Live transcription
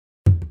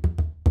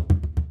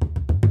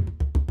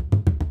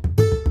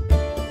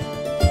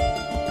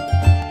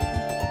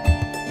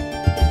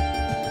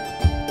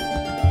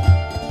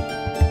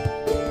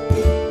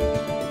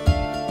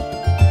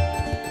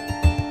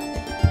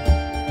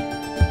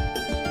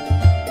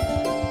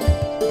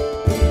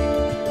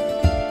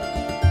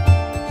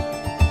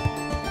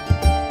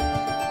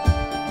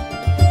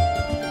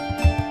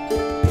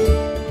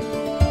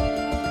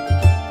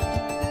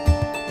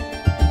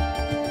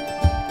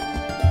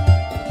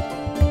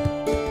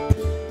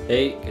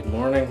Hey, good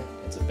morning.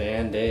 It's a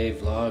band day,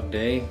 vlog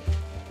day,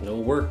 no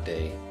work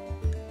day.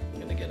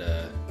 I'm gonna get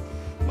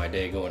my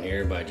day going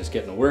here by just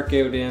getting a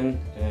workout in,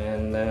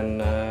 and then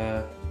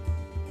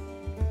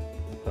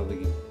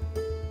probably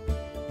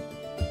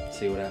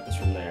see what happens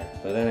from there.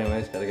 But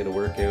anyways, gotta get a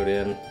workout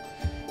in.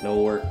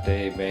 No work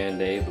day, band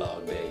day,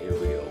 vlog day. Here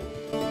we go.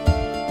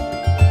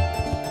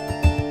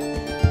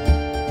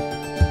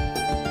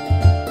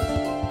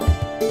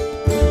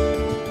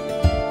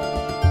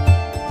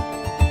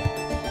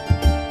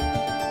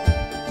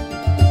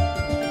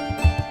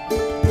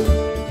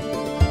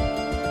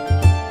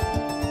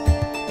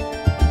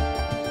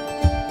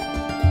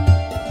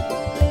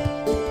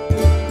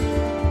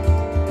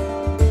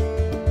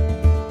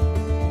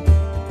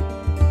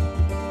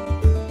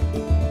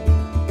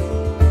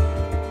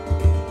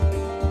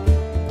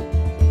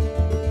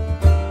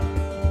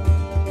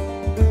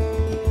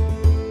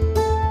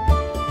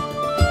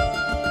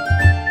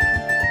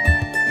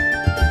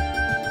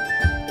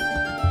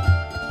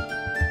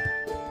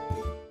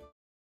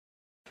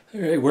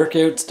 Alright,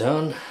 workout's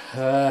done.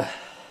 It's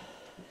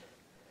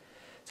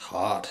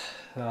hot.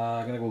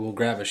 I'm gonna go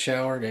grab a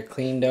shower, get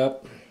cleaned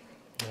up,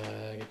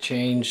 get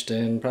changed,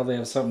 and probably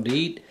have something to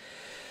eat.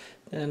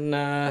 Then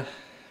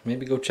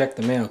maybe go check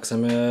the mail, because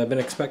I've been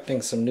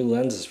expecting some new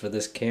lenses for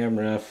this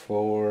camera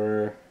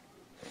for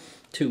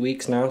 2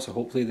 weeks now, so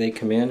hopefully they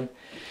come in.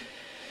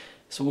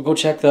 So we'll go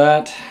check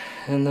that,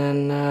 and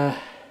then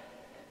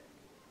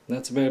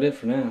that's about it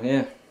for now,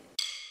 yeah.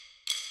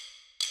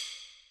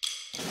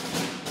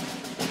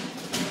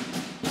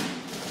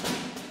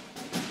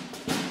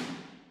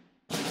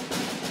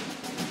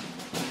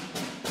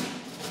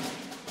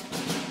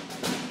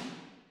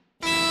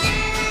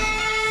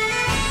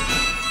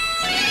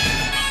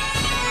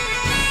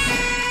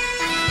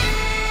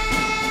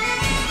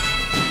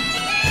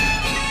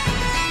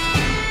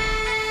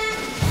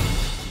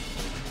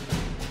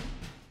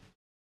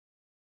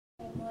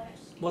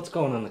 What's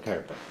going on the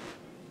carpet?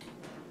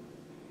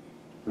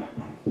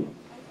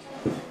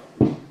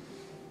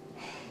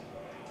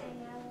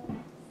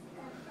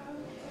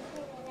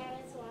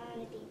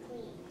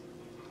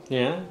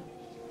 Yeah?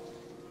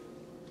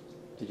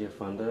 Did you have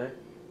fun today?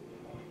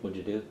 What'd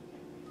you do?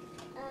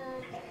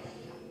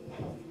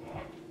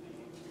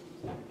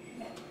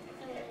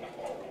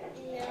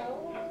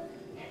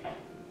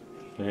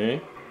 No.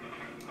 Hey?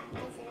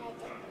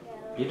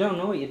 You don't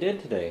know what you did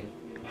today.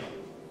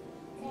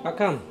 How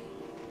come?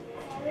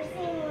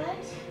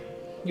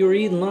 You were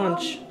eating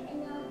lunch.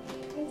 And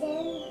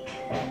then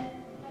I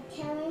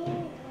tell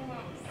him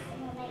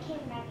when I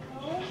came back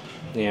home.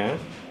 Yeah.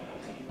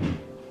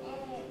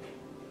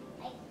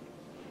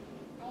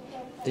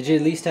 Did you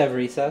at least have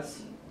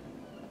recess?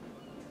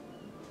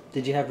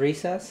 Did you have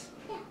recess?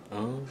 Yeah.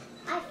 Oh.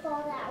 I fell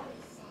down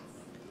recess.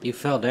 You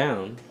fell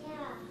down?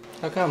 Yeah.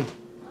 How come?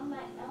 On my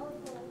elbow.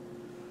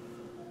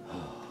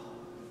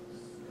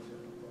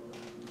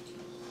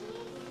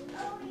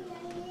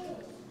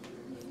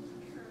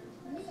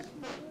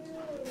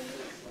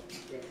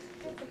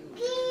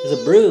 There's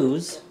a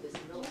bruise?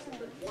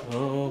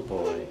 Oh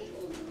boy.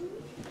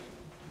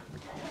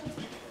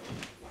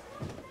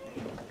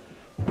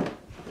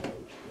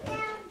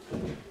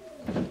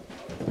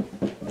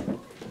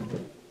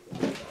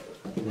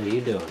 What are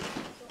you doing?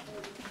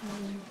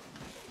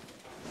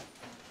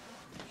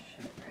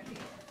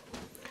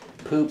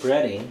 Poop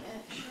ready.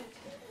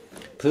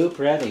 Poop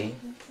ready.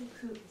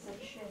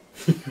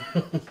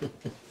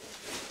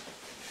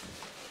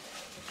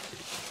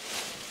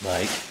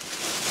 Like?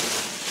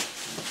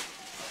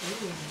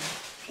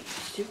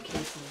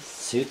 Suitcases.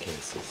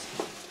 Suitcases.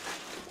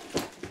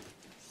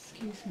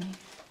 Excuse me.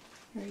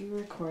 Are you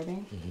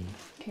recording? Mm-hmm.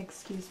 Okay,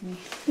 excuse me.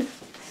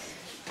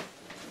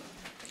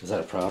 Is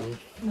that a problem?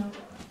 No.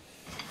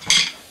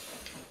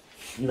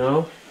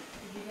 No? Did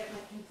you get my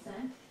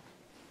consent?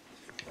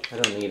 I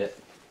don't need it.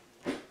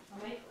 I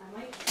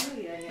might sue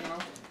you, you know.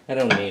 I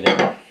don't need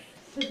it.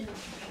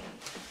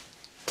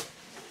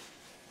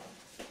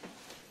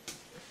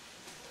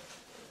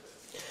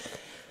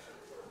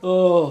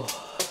 Oh.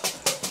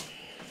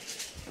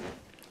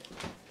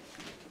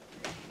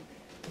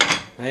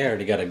 I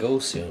already gotta go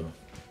soon.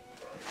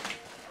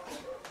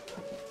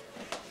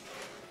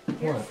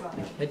 You're What?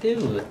 fine. I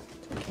do. I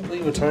can't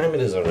believe what time it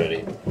is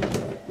already.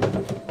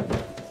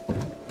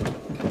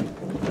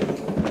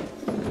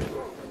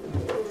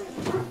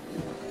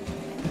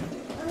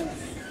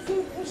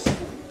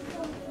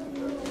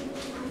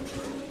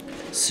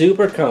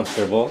 Super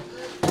comfortable.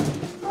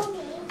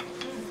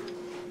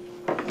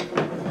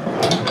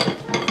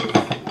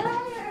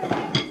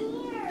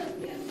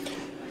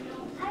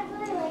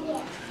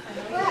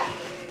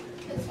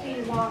 It's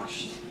being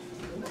washed.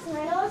 So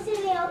I don't see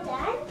me all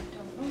done.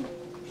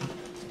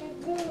 I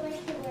really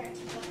like the work.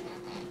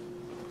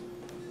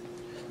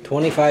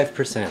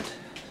 25%.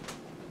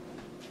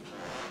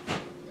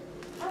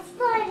 I'm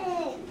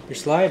sliding. You're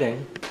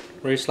sliding.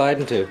 Where are you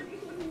sliding to?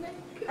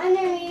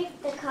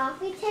 Underneath the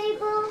coffee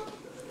table.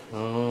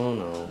 Oh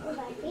no. With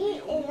my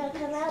feet, and it'll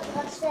come out.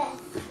 Watch this.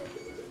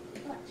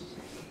 Watch.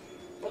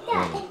 Like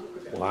that.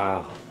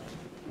 Wow.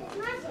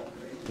 Magic.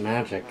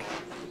 magic.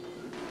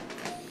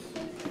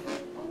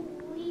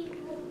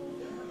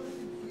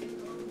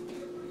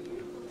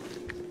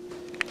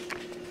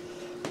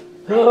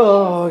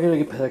 Oh, I gotta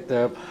get picked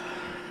up.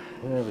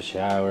 I'm gonna have a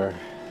shower.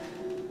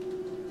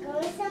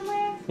 Going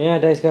somewhere? Yeah,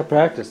 Dad's got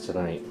practice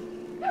tonight.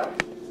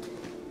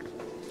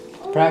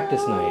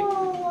 Practice night.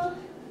 Oh.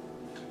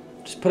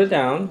 Just put it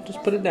down.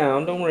 Just put it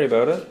down. Don't worry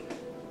about it.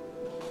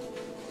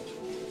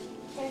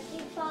 They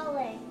keep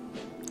falling.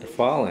 They're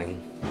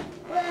falling.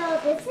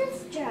 Well, this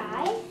is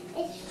dry.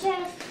 It's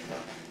just.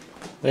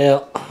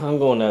 Well, I'm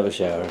going to have a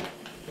shower.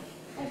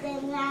 And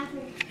then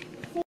laughing.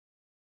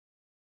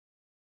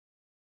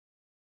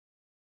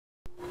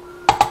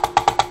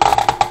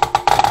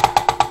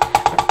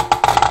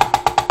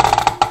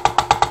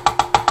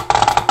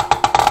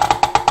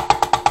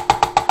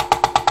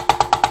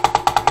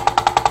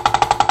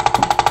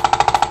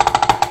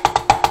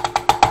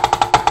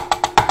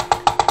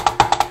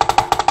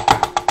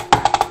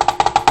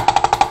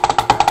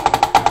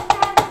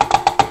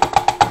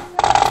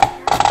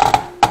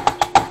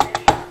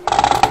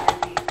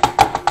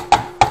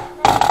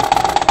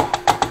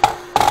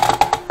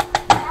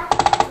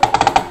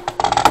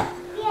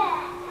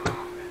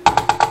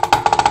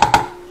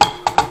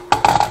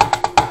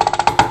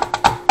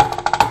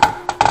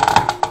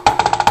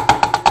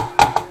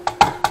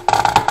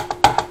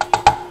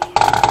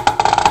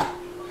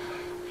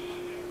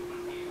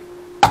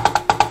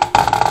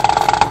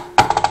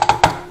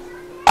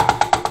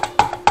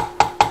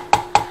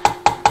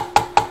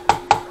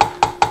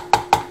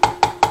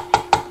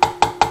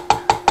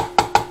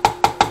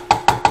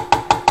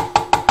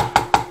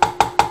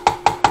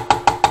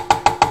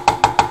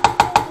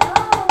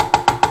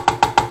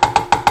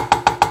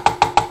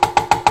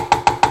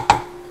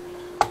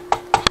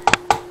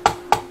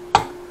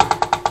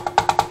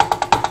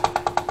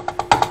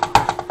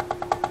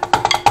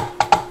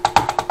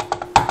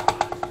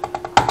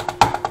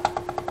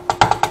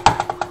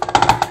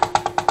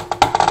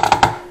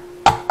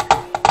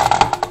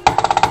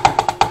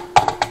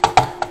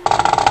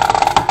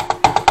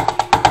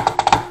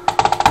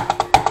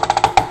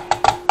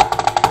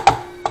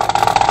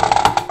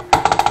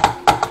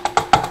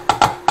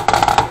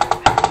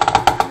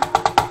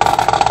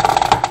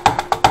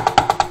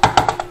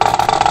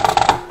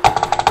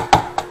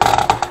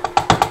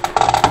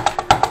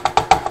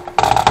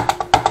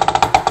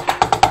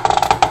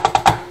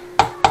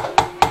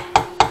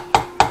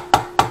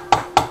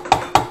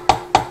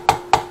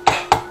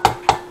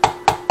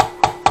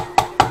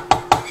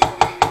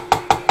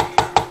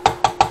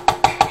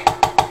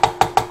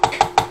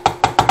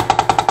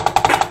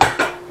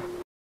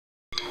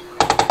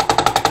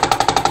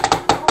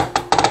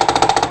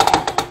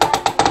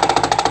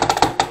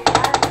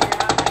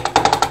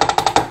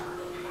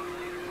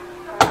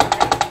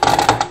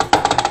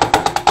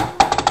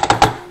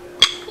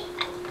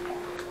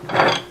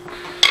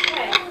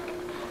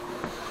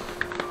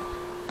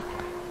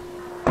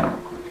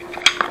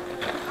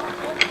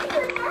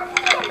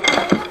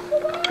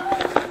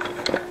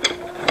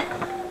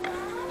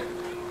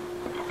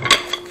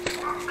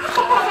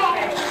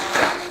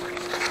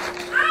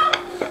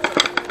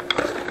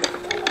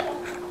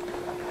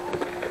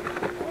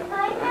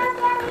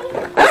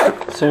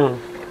 Soon.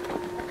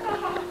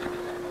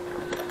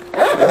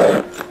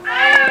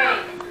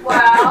 Hey,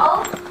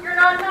 well, you're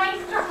not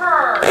nice to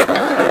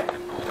her.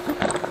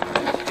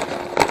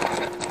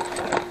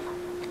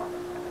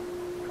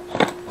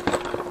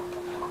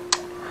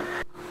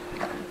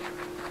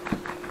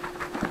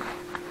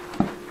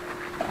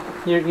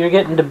 You're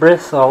getting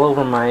debris all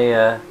over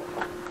my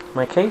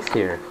my case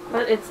here.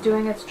 But it's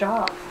doing its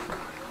job.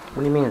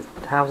 What do you mean?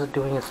 How's it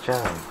doing its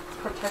job? It's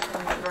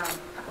protecting the drum.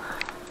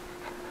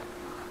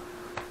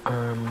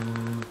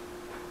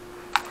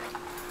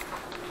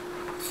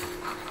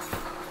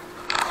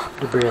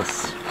 Debris.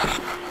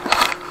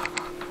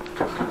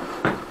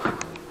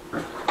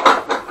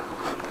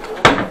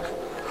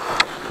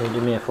 Can you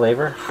do me a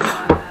favor?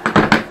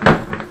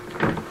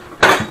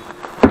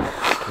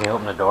 Can you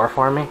open the door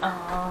for me? I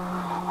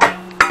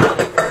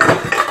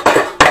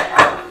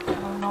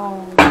don't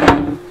know.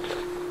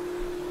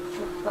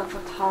 That's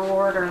a tall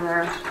order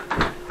there.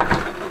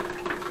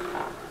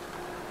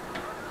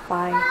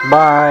 Bye.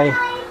 Bye.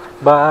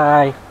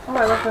 Bye. Oh,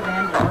 I left the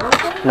van door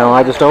open? No,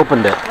 I just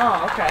opened it.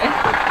 Oh, okay.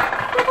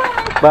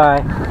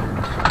 Bye.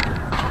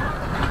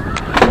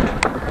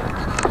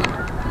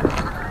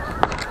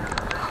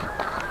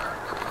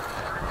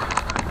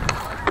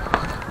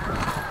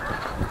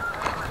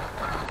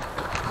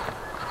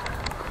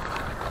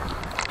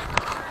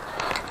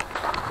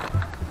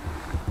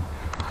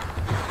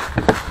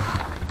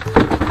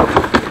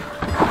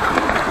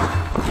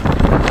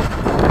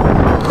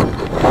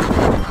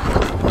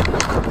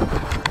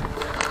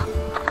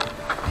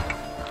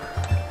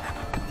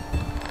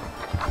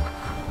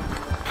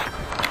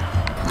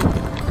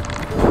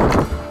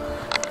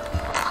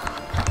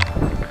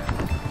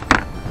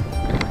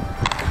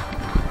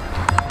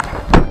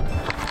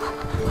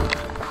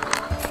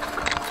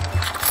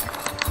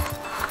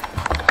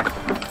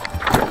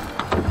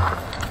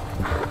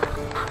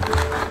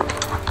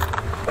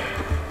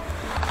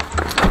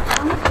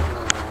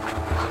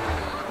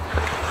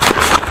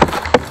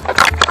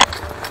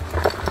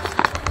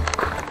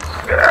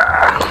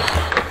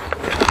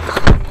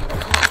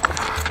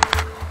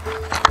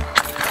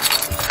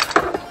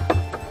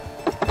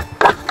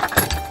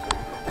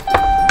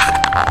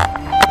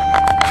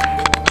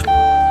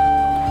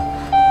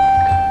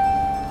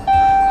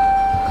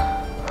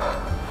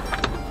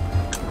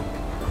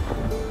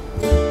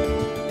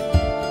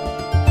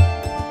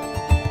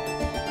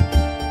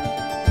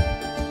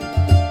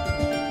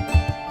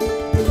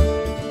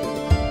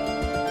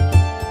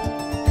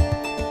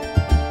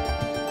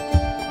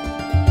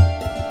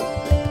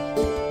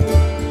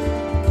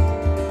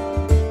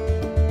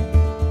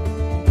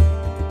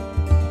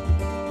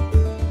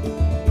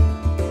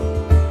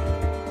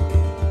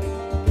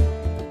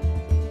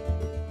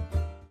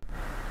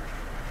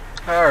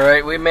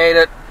 Alright, we made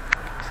it.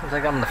 Seems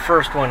like I'm the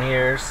first one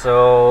here,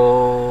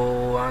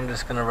 so I'm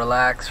just gonna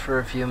relax for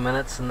a few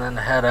minutes and then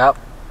head up.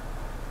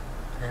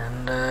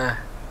 And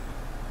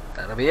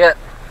that'll be it.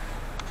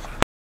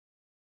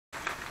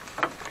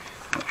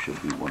 That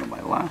should be one of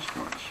my last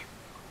ones.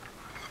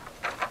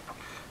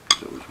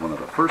 So it was one of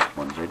the first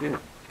ones I did.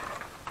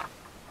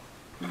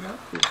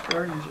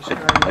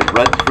 I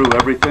read through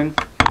everything,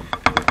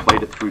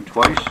 played it through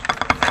twice,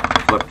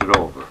 flipped it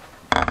over.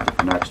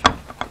 The next one,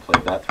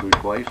 played that through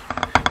twice,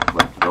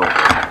 flipped it over.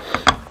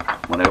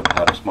 Went out,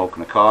 had a smoke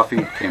and a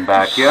coffee, came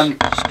back in,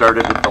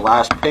 started at the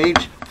last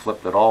page,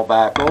 flipped it all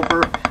back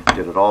over,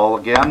 did it all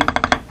again,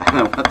 and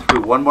then went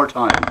through one more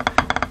time.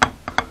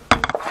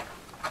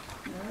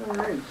 All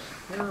right,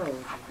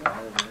 Harold.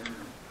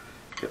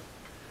 Yep.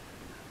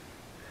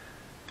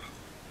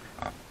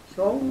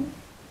 So, Do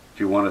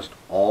you want us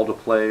all to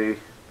play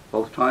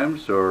both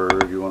times, or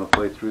do you want to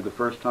play through the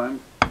first time?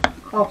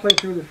 I'll play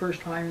through the first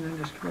time and then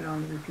just commit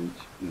on the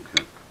repeats.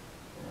 Okay.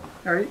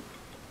 All right.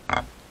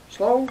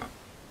 Slow.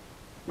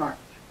 March.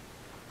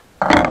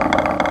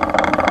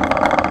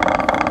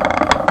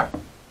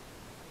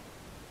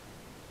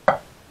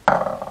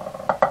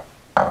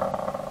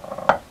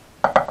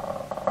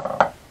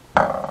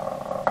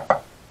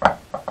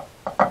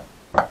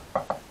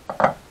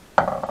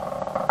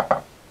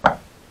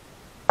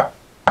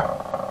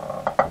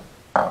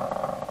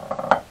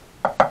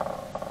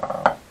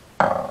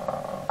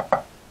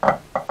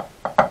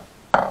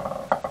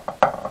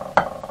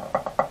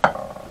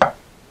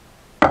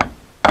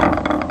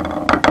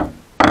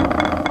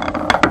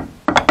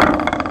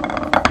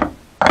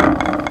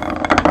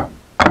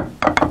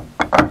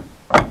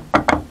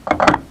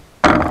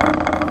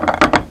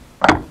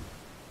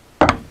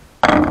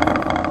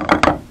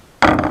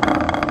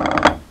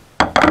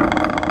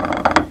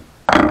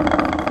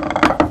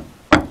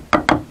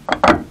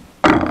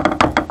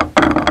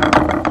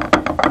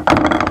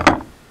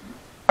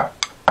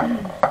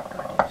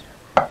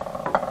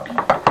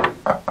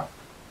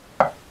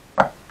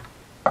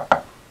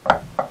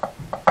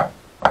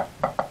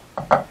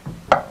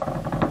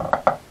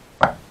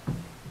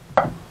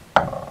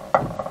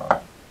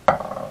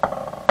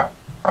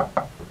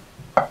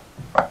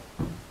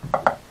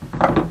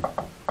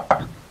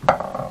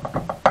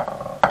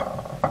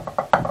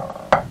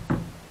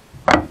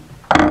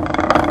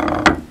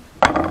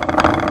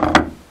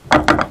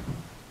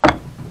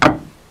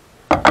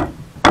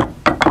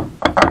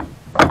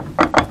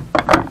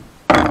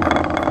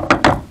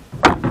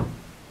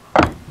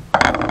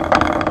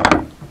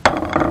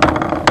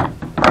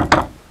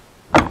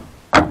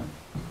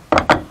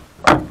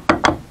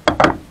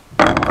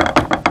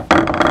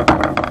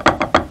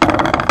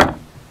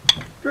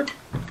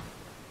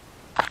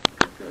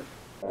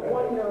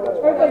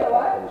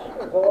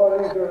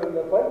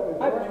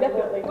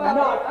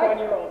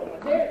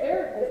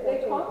 They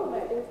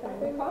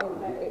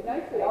compliment it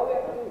nicely. All we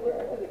have to do is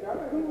listen to the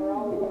drummer and we're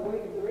all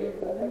waiting to read.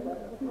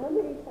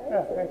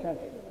 Yeah, pay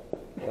attention.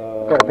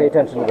 Gotta pay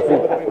attention to the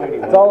feet.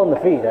 It's all in the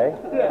feet, eh?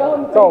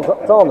 It's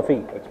all in the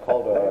feet. It's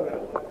called a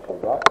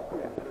rock.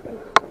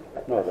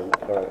 No,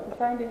 sorry. I'm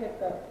trying to hit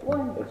the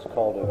one. It's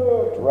called a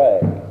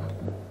drag,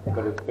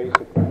 but it's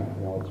basically,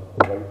 you know, it's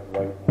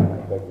right,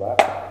 big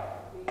left,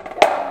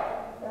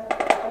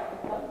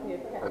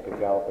 like a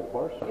galloping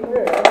horse. I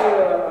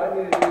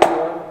need to do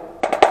one.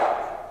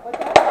 What's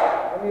that?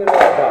 I need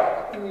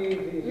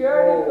a You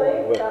already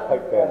played? With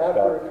pipe band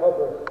stuff,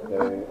 they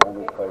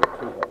only play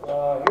 2 hits.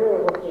 Here,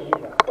 what's the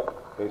heat?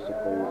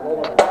 Basically,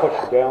 push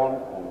down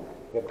and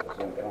hit at the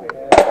same time.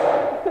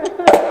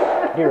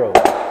 Hero.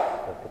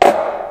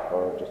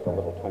 Or just a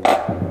little tiny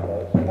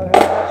device. How did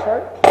that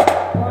start?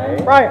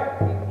 Brian,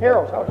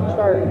 Heroes, how'd you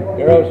start?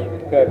 Heroes?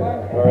 Good.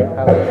 All right.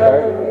 How did it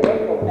start?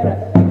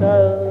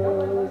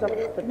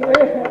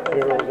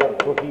 Heroes of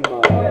Kohima.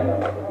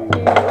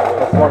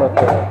 That's one of the...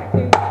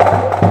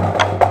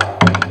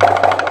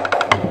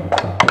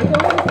 It's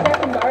only the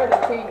second bar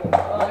that changes.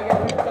 Well, I guess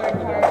the third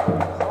part.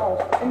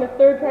 And the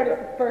third part is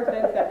the first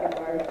and second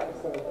bar.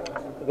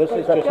 This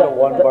is just a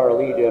 1-bar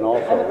lead in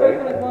also, And the first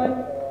right? one is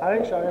 1. I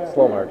think so, yeah.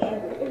 Slow march. No,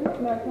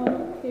 it's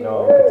 1, 2.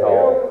 No, it's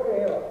all...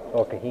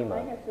 Oh,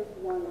 Kahima.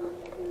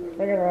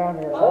 Bring it around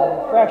here.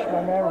 Refresh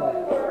my memory.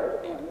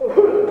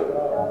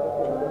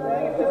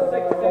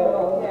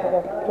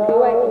 Do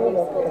I can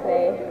useful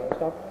today?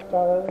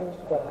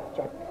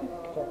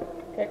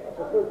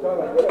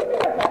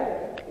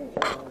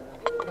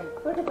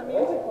 Look at the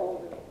music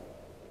holder.